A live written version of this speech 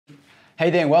Hey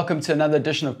there and welcome to another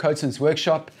edition of Coatesman's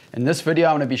Workshop. In this video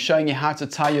I'm going to be showing you how to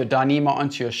tie your Dyneema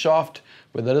onto your shaft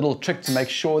with a little trick to make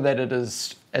sure that it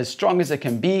is as strong as it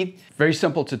can be. Very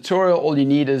simple tutorial. All you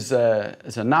need is a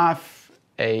knife,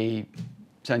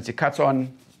 something to cut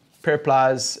on, pair of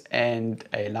pliers and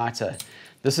a lighter.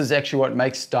 This is actually what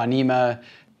makes Dyneema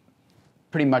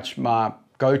pretty much my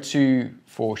go-to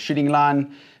for shooting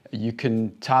line. You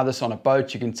can tie this on a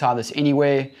boat, you can tie this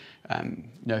anywhere.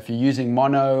 If you're using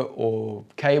mono or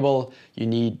cable, you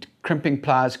need crimping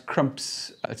pliers,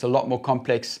 crimps. It's a lot more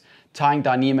complex. Tying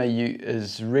Dyneema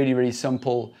is really, really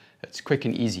simple. It's quick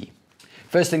and easy.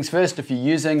 First things first, if you're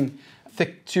using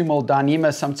thick 2mm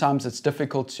Dyneema, sometimes it's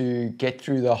difficult to get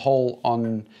through the hole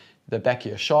on the back of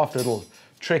your shaft. A little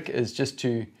trick is just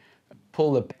to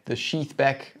pull the sheath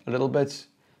back a little bit,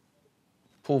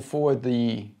 pull forward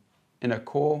the inner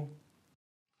core,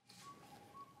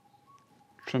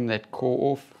 trim that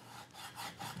core off,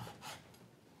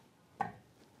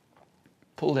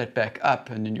 pull that back up,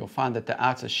 and then you'll find that the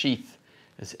outer sheath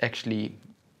is actually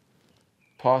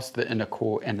past the inner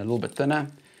core and a little bit thinner.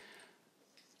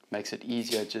 Makes it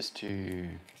easier just to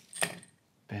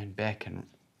burn back, and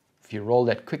if you roll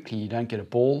that quickly you don't get a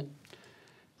ball.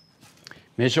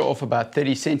 Measure off about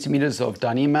 30 centimeters of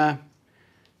Dyneema,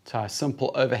 tie a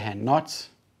simple overhand knot,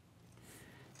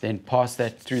 then pass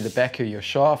that through the back of your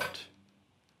shaft.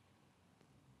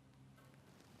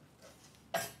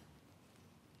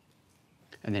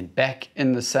 And then back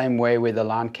in the same way where the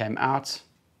line came out.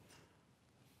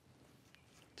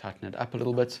 Tighten it up a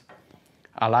little bit.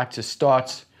 I like to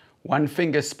start 1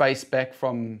 finger space back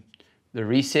from the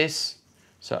recess.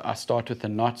 So I start with the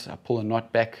knot, I pull a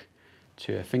knot back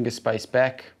to a finger space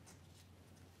back.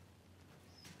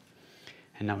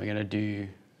 And now we're going to do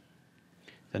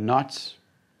the knot.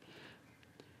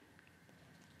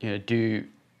 You're going to do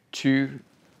 2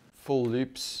 full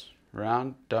loops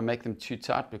around. Don't make them too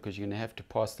tight because you're going to have to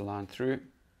pass the line through.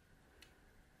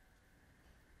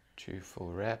 2 full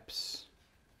wraps.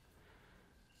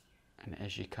 And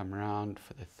as you come around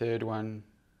for the third one,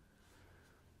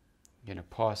 you're going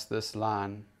to pass this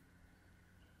line.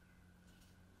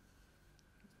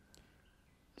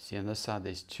 See, on this side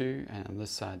there's 2, and on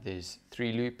this side there's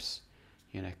 3 loops.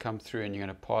 You're going to come through and you're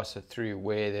going to pass it through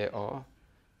where there are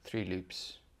 3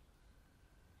 loops.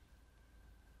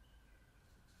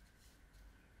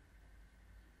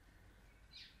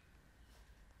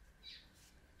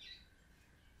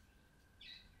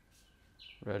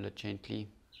 Roll it gently,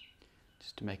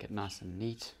 just to make it nice and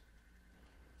neat.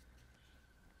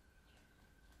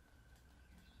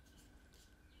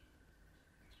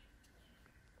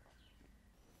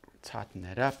 Tighten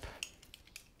that up.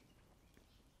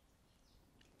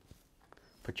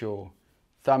 Put your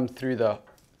thumb through the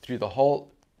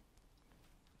hole.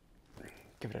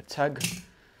 Give it a tug.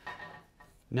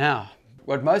 Now,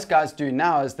 what most guys do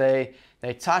now is they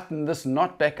tighten this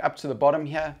knot back up to the bottom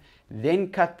here, then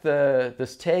cut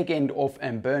this tag end off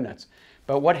and burn it.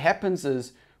 But what happens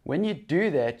is when you do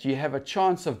that, you have a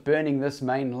chance of burning this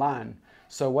main line.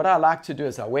 So what I like to do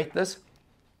is I wet this.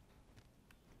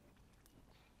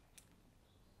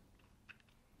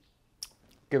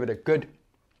 Give it a good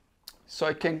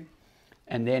soaking,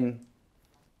 and then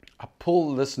I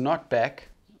pull this knot back.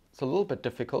 It's a little bit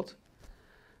difficult,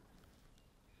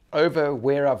 over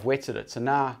where I've wetted it. So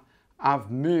now I've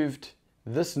moved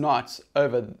this knot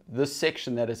over this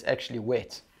section that is actually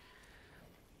wet.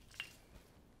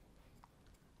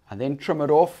 I then trim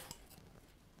it off,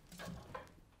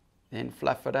 then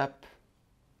fluff it up.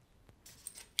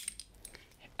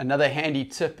 Another handy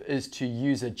tip is to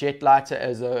use a jet lighter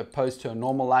as opposed to a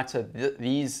normal lighter.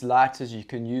 These lighters you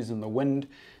can use in the wind,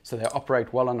 so they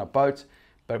operate well on a boat,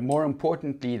 but more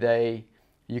importantly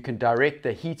you can direct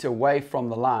the heat away from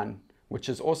the line, which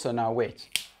is also now wet.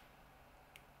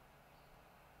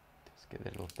 Give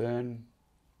that a little burn,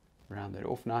 round that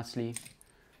off nicely.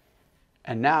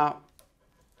 And now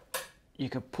you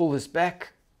can pull this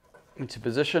back into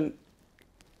position,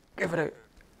 give it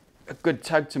a good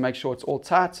tug to make sure it's all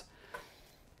tight.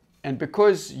 And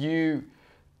because you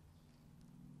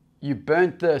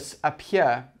burnt this up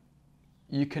here,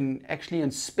 you can actually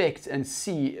inspect and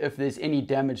see if there's any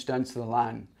damage done to the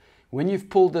line. When you've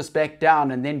pulled this back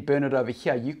down and then burn it over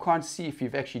here, you can't see if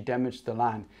you've actually damaged the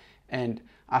line. And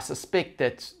I suspect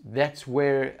that that's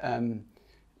where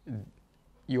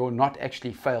your knot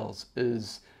actually fails,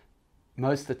 is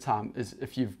most of the time, is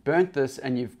if you've burnt this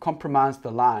and you've compromised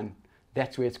the line,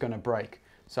 that's where it's going to break.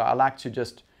 So I like to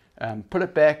just put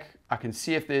it back. I can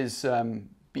see if there's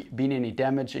been any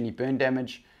damage, any burn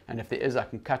damage, and if there is, I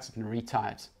can cut it and retie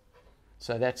it.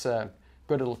 So that's a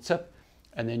good little tip.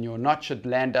 And then your knot should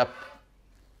land up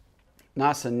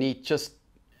nice and neat, just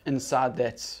inside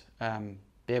that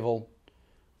bevel,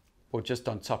 or just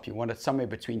on top. You want it somewhere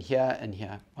between here and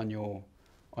here on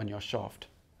your shaft.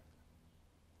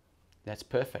 That's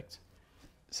perfect.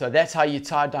 So that's how you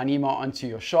tie Dyneema onto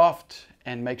your shaft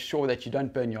and make sure that you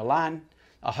don't burn your line.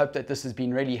 I hope that this has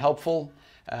been really helpful.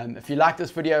 If you like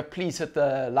this video, please hit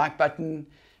the like button.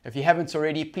 If you haven't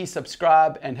already, please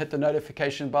subscribe and hit the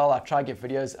notification bell. I try to get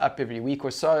videos up every week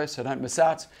or so, so don't miss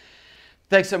out.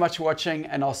 Thanks so much for watching,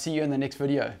 and I'll see you in the next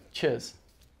video. Cheers.